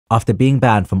After being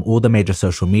banned from all the major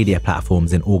social media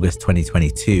platforms in August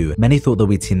 2022, many thought that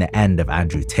we'd seen the end of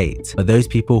Andrew Tate, but those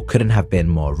people couldn't have been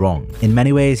more wrong. In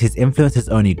many ways, his influence has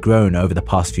only grown over the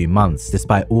past few months,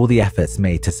 despite all the efforts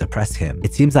made to suppress him.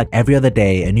 It seems like every other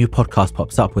day, a new podcast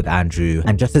pops up with Andrew,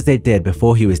 and just as they did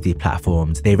before he was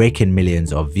deplatformed, they rake in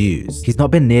millions of views. He's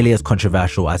not been nearly as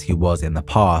controversial as he was in the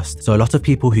past, so a lot of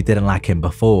people who didn't like him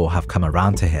before have come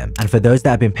around to him. And for those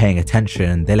that have been paying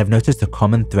attention, they'll have noticed a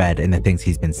common thread in the things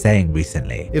he's been saying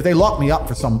recently. If they lock me up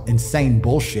for some insane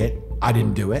bullshit, I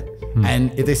didn't do it.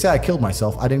 And if they say I killed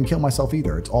myself, I didn't kill myself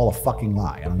either. It's all a fucking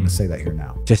lie. And I'm going to say that here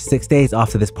now. Just 6 days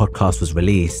after this podcast was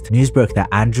released, news broke that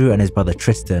Andrew and his brother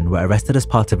Tristan were arrested as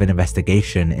part of an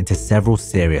investigation into several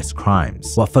serious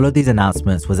crimes. What followed these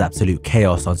announcements was absolute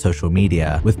chaos on social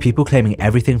media, with people claiming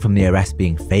everything from the arrest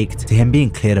being faked to him being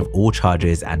cleared of all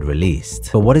charges and released.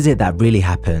 But what is it that really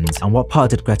happened, and what part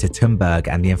did Greta Thunberg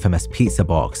and the infamous pizza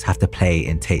box have to play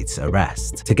in Tate's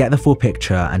arrest? To get the full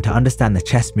picture and to understand the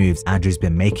chess moves Andrew's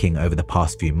been making over the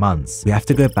past few months, we have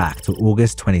to go back to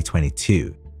August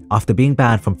 2022. After being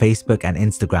banned from Facebook and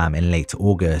Instagram in late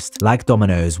August, like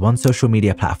dominoes, one social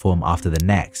media platform after the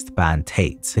next banned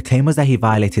Tate. The claim was that he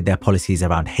violated their policies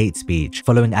around hate speech,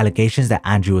 following allegations that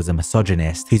Andrew was a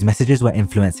misogynist whose messages were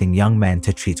influencing young men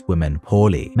to treat women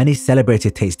poorly. Many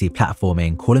celebrated Tate's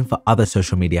deplatforming, calling for other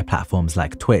social media platforms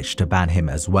like Twitch to ban him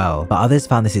as well, but others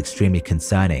found this extremely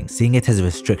concerning, seeing it as a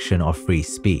restriction of free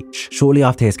speech. Shortly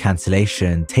after his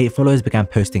cancellation, Tate followers began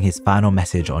posting his final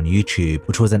message on YouTube,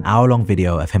 which was an hour-long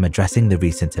video of him addressing the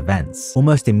recent events.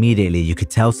 Almost immediately, you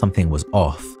could tell something was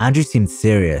off. Andrew seemed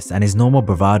serious, and his normal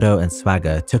bravado and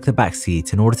swagger took the back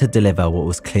seat in order to deliver what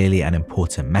was clearly an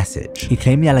important message. He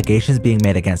claimed the allegations being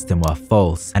made against him were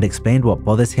false, and explained what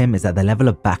bothers him is that the level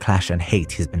of backlash and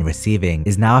hate he's been receiving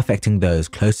is now affecting those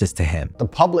closest to him. The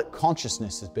public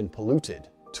consciousness has been polluted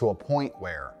to a point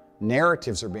where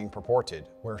narratives are being purported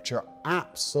which are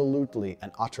absolutely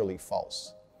and utterly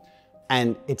false.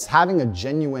 And it's having a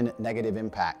genuine negative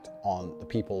impact on the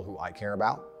people who I care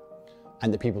about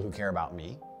and the people who care about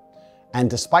me. And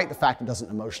despite the fact it doesn't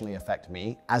emotionally affect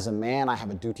me, as a man, I have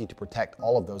a duty to protect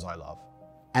all of those I love.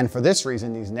 And for this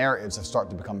reason, these narratives have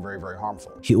started to become very, very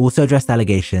harmful. He also addressed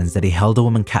allegations that he held a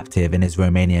woman captive in his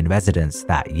Romanian residence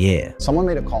that year. Someone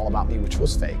made a call about me which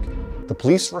was fake. The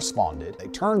police responded, they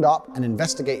turned up and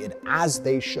investigated as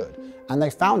they should. And they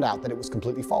found out that it was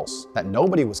completely false, that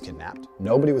nobody was kidnapped,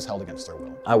 nobody was held against their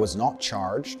will. I was not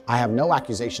charged. I have no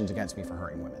accusations against me for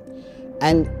hurting women.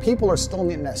 And people are still on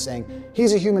the internet saying,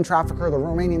 he's a human trafficker, the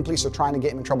Romanian police are trying to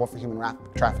get him in trouble for human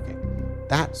trafficking.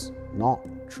 That's not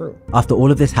true. After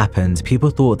all of this happened, people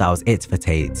thought that was it for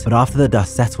Tate, but after the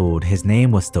dust settled, his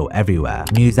name was still everywhere.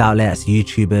 News outlets,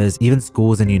 YouTubers, even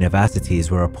schools and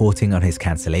universities were reporting on his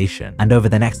cancellation. And over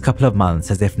the next couple of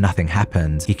months, as if nothing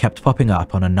happened, he kept popping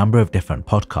up on a number of different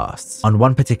podcasts. On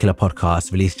one particular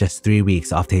podcast, released just 3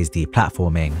 weeks after his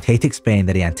deplatforming, Tate explained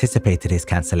that he anticipated his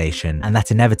cancellation and that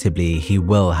inevitably he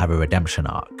will have a redemption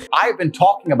arc. I've been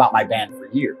talking about my ban for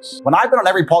years. When I've been on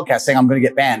every podcast saying I'm going to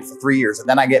get banned for 3 years and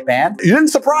then I get banned, it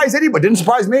didn't surprise anybody, didn't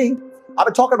surprise me. I've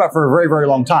been talking about it for a very, very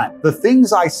long time. The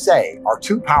things I say are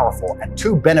too powerful and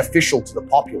too beneficial to the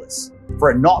populace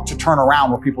for it not to turn around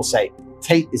where people say,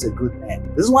 Tate is a good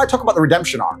man. This is why I talk about the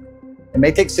redemption arc. It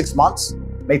may take 6 months,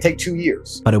 it may take 2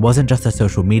 years. But it wasn't just the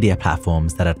social media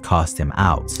platforms that had cast him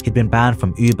out. He'd been banned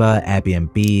from Uber,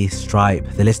 Airbnb, Stripe,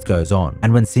 the list goes on.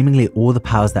 And when seemingly all the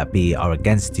powers that be are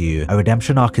against you, a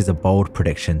redemption arc is a bold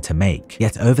prediction to make.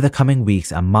 Yet over the coming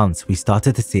weeks and months, we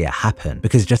started to see it happen.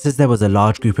 Because just as there was a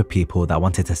large group of people that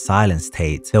wanted to silence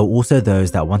Tate, there were also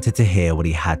those that wanted to hear what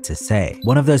he had to say.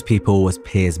 One of those people was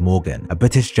Piers Morgan, a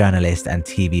British journalist and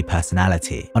TV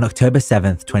personality. On October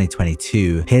 7th,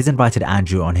 2022, Piers invited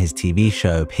Andrew on his TV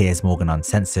show Piers Morgan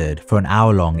Uncensored for an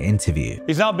hour-long interview.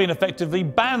 He's now been effectively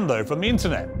banned though from the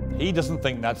internet. He doesn't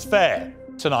think that's fair.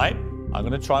 Tonight, I'm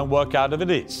going to try and work out if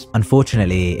it is.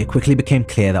 Unfortunately, it quickly became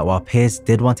clear that while Piers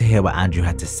did want to hear what Andrew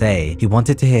had to say, he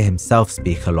wanted to hear himself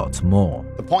speak a lot more.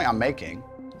 The point I'm making,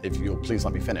 if you'll please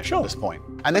let me finish at this point.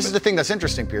 And this is the thing that's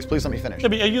interesting, Piers, please let me finish. Yeah,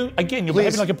 but you're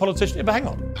behaving like a politician. Yeah, but hang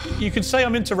on. You can say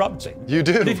I'm interrupting. You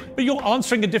do. But you're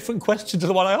answering a different question to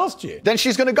the one I asked you. Then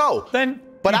she's going to go. Then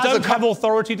you don't have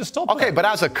authority to stop her. Okay, but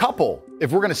as a couple,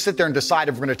 if we're going to sit there and decide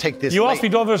if we're going to take this. You asked me,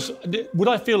 would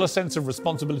I feel a sense of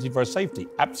responsibility for her safety?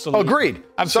 Absolutely. Agreed.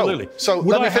 Absolutely. So would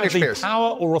let me I finish, have the Piers.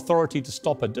 power or authority to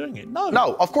stop her doing it? No.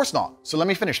 No, of course not. So let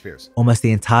me finish, Piers. Almost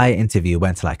the entire interview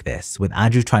went like this, with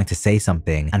Andrew trying to say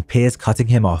something and Piers cutting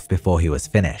him off before he was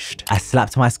finished. I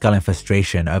slapped my skull in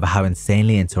frustration over how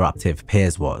insanely interruptive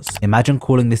Piers was. Imagine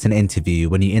calling this an interview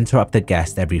when you interrupt the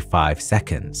guest every 5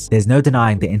 seconds. There's no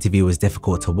denying the interview was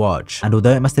difficult to watch, and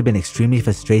although it must have been extremely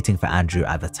frustrating for Andrew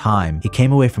at the time, he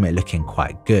came away from it looking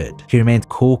quite good. He remained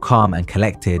cool, calm and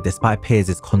collected despite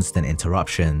Piers' constant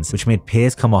interruptions, which made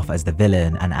Piers come off as the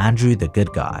villain and Andrew the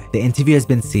good guy. The interview has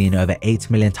been seen over 8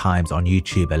 million times on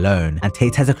YouTube alone, and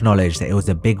Tate has acknowledged that it was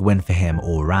a big win for him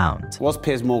all round. Was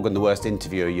Piers Morgan the worst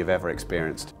interviewer you've ever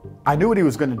experienced? I knew what he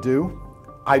was going to do.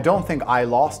 I don't think I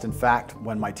lost. In fact,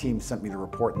 when my team sent me the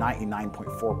report,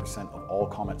 99.4% of all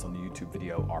comments on the YouTube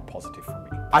video are positive for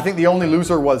me. I think the only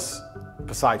loser was,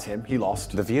 besides him, he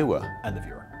lost. The viewer. And the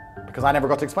viewer. Because I never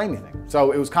got to explain anything.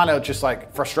 So it was kind of just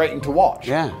like frustrating to watch.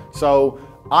 Yeah. So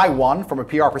I won from a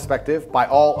PR perspective. By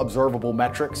all observable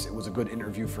metrics, it was a good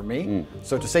interview for me.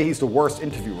 So to say he's the worst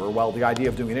interviewer, well, the idea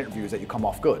of doing an interview is that you come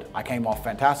off good. I came off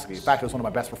fantastically. In fact, it was one of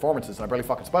my best performances and I barely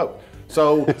fucking spoke.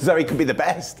 So he could be the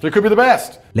best. It could be the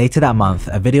best. Later that month,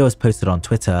 a video was posted on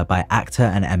Twitter by actor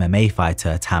and MMA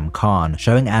fighter Tam Khan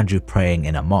showing Andrew praying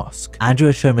in a mosque. Andrew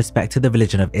has shown respect to the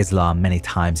religion of Islam many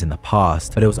times in the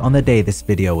past, but it was on the day this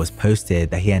video was posted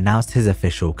that he announced his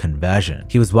official conversion.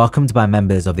 He was welcomed by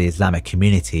members of the Islamic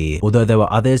community, although there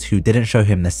were others who didn't show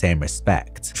him the same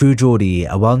respect. TubeBuddy,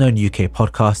 a well-known UK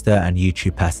podcaster and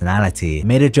YouTube personality,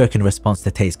 made a joke in response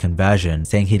to Tate's conversion,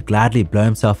 saying he'd gladly blow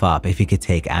himself up if he could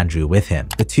take Andrew with him.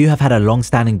 The two have had a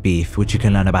long-standing beef, which you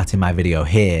can learn about in my video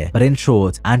here, but in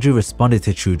short, Andrew responded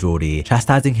to TubeBuddy,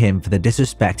 chastising him for the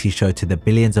disrespect he showed to the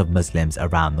billions of Muslims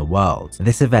around the world.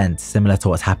 This event, similar to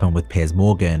what's happened with Piers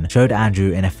Morgan, showed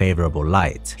Andrew in a favourable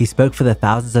light. He spoke for the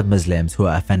thousands of Muslims who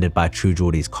are offended by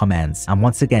TubeBuddy's comments, and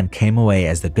once again came away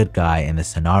as the good guy in the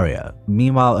scenario.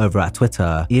 Meanwhile, over at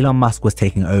Twitter, Elon Musk was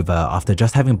taking over after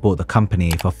just having bought the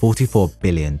company for $44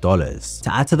 billion. To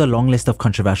add to the long list of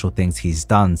controversial things he's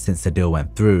done since the deal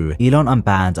went through, Elon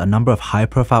unbanned a number of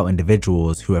high-profile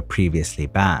individuals who were previously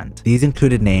banned. These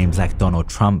included names like Donald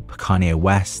Trump, Kanye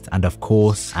West, and of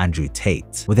course, Andrew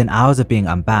Tate. Within hours of being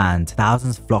unbanned,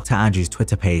 thousands flocked to Andrew's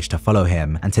Twitter page to follow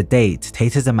him, and to date,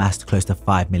 Tate has amassed close to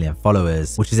 5 million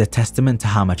followers, which is a testament to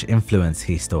how much influence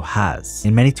he still has.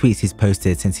 In many tweets he's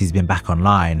posted since he's been back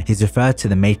online, he's referred to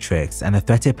the Matrix and the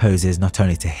threat it poses not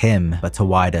only to him, but to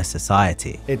wider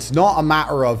society. It's not a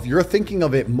matter of, you're thinking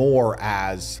of it more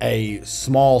as a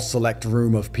small select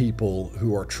room of people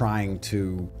who are trying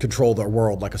to control their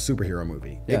world like a superhero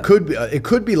movie. Yeah. It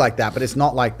could be like that, but it's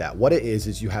not like that. What it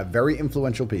is you have very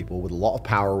influential people with a lot of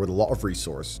power, with a lot of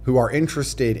resource, who are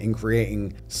interested in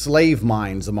creating slave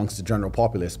minds amongst the general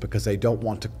populace because they don't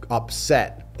want to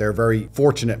upset their very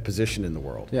fortunate position in the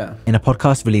world. Yeah. In a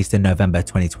podcast released in November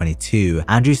 2022,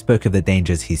 Andrew spoke of the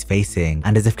dangers he's facing,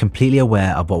 and as if completely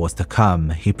aware of what was to come,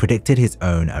 he predicted his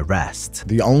own arrest.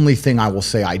 The only thing I will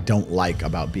say I don't like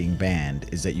about being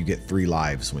banned is that you get 3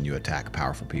 lives when you attack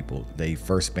powerful people. They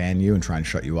first ban you and try and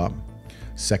shut you up.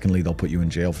 Secondly, they'll put you in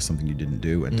jail for something you didn't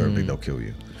do. And thirdly, they'll kill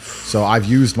you. So I've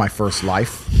used my first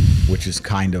life, which is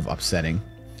kind of upsetting,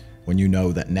 when you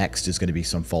know that next is going to be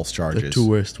some false charges. The 2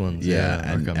 worst ones.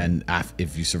 And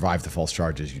if you survive the false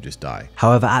charges, you just die.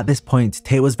 However, at this point,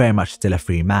 Tate was very much still a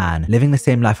free man, living the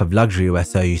same life of luxury we're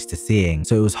so used to seeing,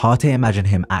 so it was hard to imagine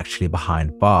him actually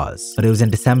behind bars. But it was in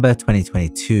December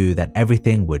 2022 that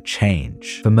everything would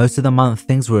change. For most of the month,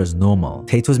 things were as normal.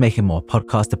 Tate was making more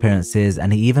podcast appearances,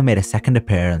 and he even made a second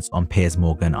appearance on Piers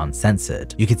Morgan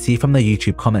Uncensored. You could see from the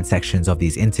YouTube comment sections of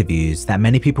these interviews that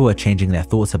many people were changing their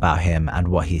thoughts about him and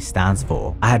what he stands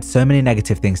for. I had so many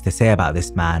negative things to say about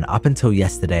this man up until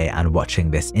yesterday and watching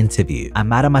this interview. I'm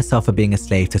mad at myself for being a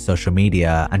slave to social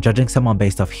media and judging someone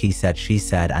based off he said, she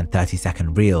said and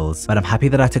 30-second reels, but I'm happy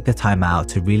that I took the time out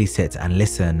to really sit and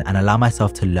listen and allow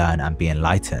myself to learn and be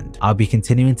enlightened. I'll be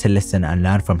continuing to listen and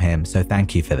learn from him, so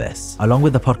thank you for this. Along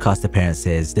with the podcast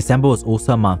appearances, December was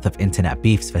also a month of internet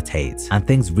beefs for Tate, and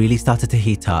things really started to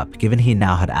heat up given he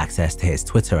now had access to his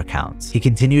Twitter account. He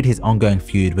continued his ongoing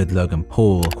feud with Logan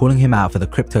Paul, calling him out for the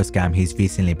crypto scam he's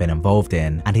recently been involved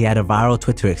in, and he had a viral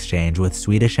Twitter exchange with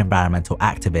Swedish environmental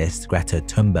activist Greta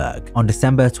Thunberg. On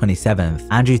December 27th,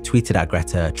 Andrew tweeted at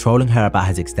Greta, trolling her about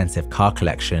his extensive car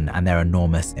collection and their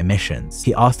enormous emissions.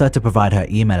 He asked her to provide her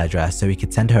email address so he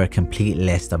could send her a complete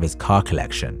list of his car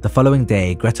collection. The following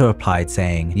day, Greta replied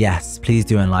saying, "Yes, please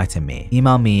do enlighten me.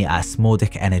 Email me at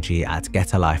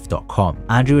smalldickenergy@getalife.com.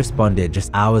 Andrew responded just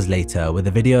hours later with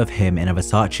a video of him in a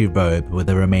Versace robe with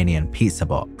a Romanian pizza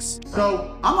box.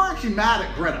 So I'm actually mad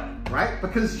at Greta, right?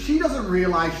 Because she doesn't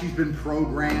realize she's been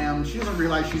programmed. She doesn't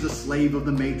realize she's a slave of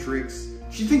the Matrix.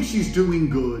 She thinks she's doing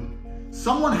good.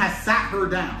 Someone has sat her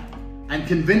down and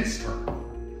convinced her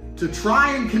to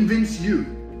try and convince you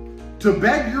to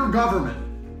beg your government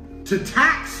to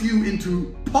tax you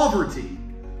into poverty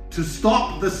to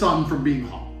stop the sun from being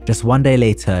hot. Just one day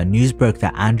later, news broke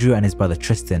that Andrew and his brother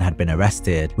Tristan had been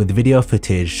arrested, with video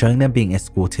footage showing them being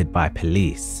escorted by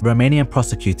police. Romanian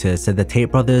prosecutors said the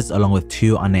Tate brothers, along with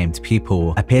 2 unnamed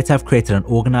people, appear to have created an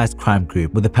organized crime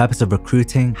group with the purpose of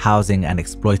recruiting, housing, and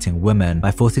exploiting women by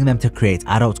forcing them to create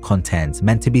adult content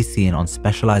meant to be seen on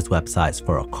specialized websites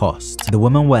for a cost. The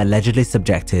women were allegedly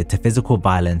subjected to physical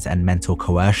violence and mental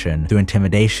coercion through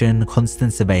intimidation,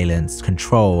 constant surveillance,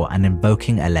 control, and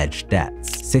invoking alleged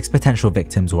debts. 6 potential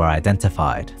victims were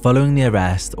identified. Following the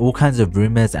arrest, all kinds of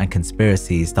rumors and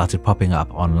conspiracies started popping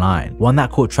up online. One that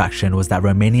caught traction was that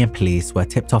Romanian police were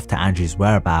tipped off to Andrew's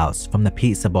whereabouts from the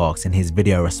pizza box in his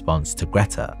video response to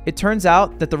Greta. It turns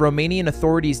out that the Romanian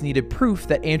authorities needed proof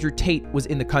that Andrew Tate was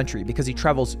in the country because he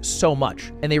travels so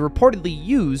much, and they reportedly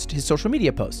used his social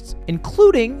media posts,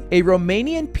 including a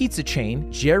Romanian pizza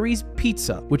chain, Jerry's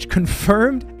Pizza, which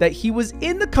confirmed that he was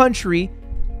in the country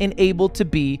and able to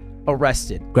be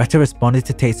arrested. Greta responded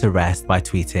to Tate's arrest by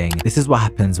tweeting, "This is what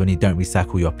happens when you don't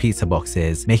recycle your pizza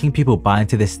boxes," making people buy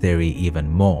into this theory even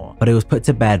more. But it was put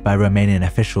to bed by Romanian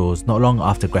officials not long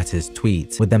after Greta's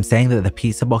tweet, with them saying that the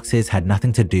pizza boxes had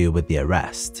nothing to do with the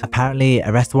arrest. Apparently,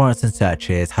 arrest warrants and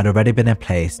searches had already been in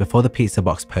place before the pizza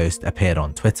box post appeared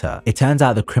on Twitter. It turns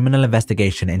out the criminal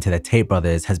investigation into the Tate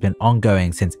brothers has been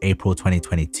ongoing since April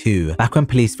 2022, back when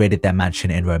police raided their mansion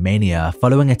in Romania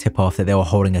following a tip-off that they were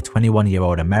holding a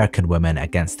 21-year-old American woman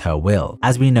against her will.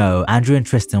 As we know, Andrew and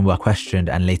Tristan were questioned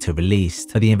and later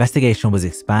released, but the investigation was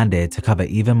expanded to cover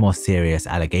even more serious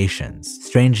allegations.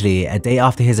 Strangely, a day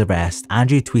after his arrest,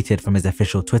 Andrew tweeted from his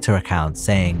official Twitter account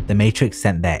saying the Matrix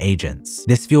sent their agents.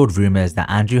 This fueled rumors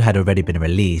that Andrew had already been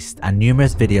released, and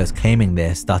numerous videos claiming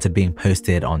this started being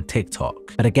posted on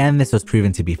TikTok. But again, this was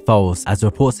proven to be false, as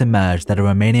reports emerged that a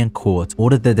Romanian court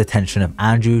ordered the detention of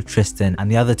Andrew, Tristan, and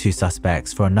the other 2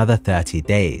 suspects for another 30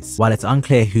 days. While it's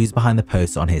unclear who's behind the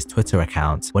posts on his Twitter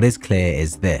account, what is clear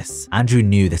is this: Andrew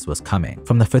knew this was coming.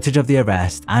 From the footage of the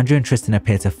arrest, Andrew and Tristan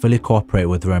appear to fully cooperate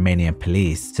with the Romanian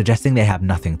police, suggesting they have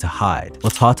nothing to hide.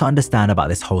 What's hard to understand about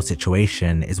this whole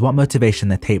situation is what motivation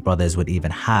the Tate brothers would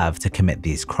even have to commit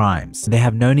these crimes. They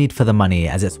have no need for the money,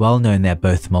 as it's well known they're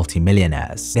both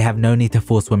multi-millionaires. They have no need to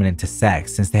force women into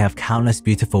sex, since they have countless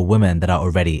beautiful women that are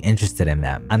already interested in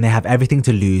them. And they have everything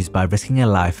to lose by risking a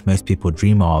life most people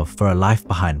dream of for a life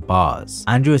behind bars.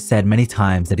 Andrew has said many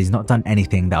times that he's not done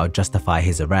anything that would justify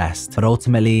his arrest, but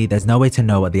ultimately there's no way to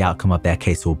know what the outcome of their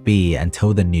case will be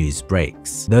until the news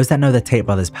breaks. Those that know the Tate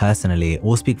brothers personally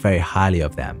all speak very highly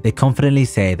of them. They confidently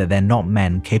say that they're not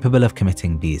men capable of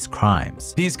committing these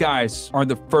crimes. These guys are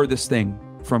the furthest thing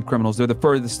from criminals. They're the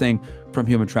furthest thing from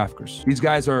human traffickers. These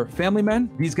guys are family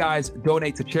men. These guys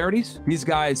donate to charities. These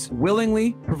guys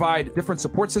willingly provide different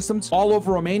support systems all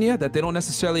over Romania that they don't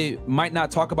necessarily might not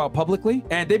talk about publicly.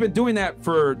 And they've been doing that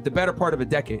for the better part of a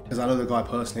decade. Because I know the guy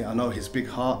personally, I know his big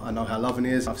heart, I know how loving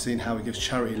he is. I've seen how he gives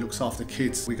charity, looks after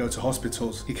kids. We go to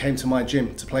hospitals. He came to my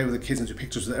gym to play with the kids and do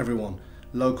pictures with everyone.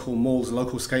 Local malls,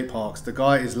 local skate parks. The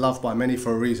guy is loved by many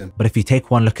for a reason. But if you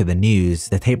take one look at the news,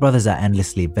 the Tate brothers are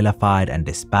endlessly vilified and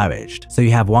disparaged. So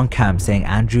you have one camp saying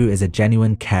Andrew is a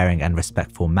genuine, caring, and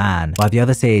respectful man, while the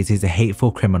other says he's a hateful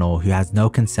criminal who has no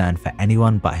concern for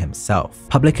anyone but himself.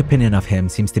 Public opinion of him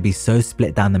seems to be so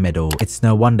split down the middle, it's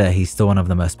no wonder he's still one of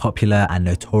the most popular and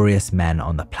notorious men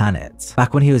on the planet.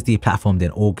 Back when he was deplatformed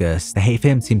in August, the hate for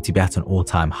him seemed to be at an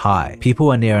all-time high. People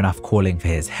were near enough calling for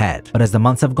his head. But as the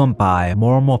months have gone by,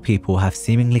 more and more people have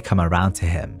seemingly come around to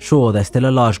him. Sure, there's still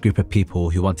a large group of people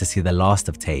who want to see the last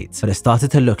of Tate, but it started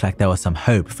to look like there was some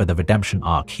hope for the redemption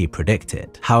arc he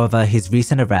predicted. However, his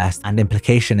recent arrest and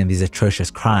implication in these atrocious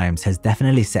crimes has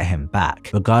definitely set him back,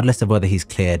 regardless of whether he's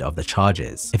cleared of the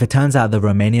charges. If it turns out the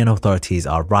Romanian authorities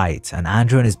are right and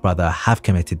Andrew and his brother have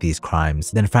committed these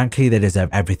crimes, then frankly they deserve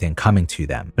everything coming to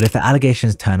them. But if the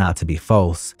allegations turn out to be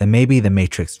false, then maybe the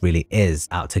Matrix really is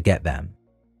out to get them.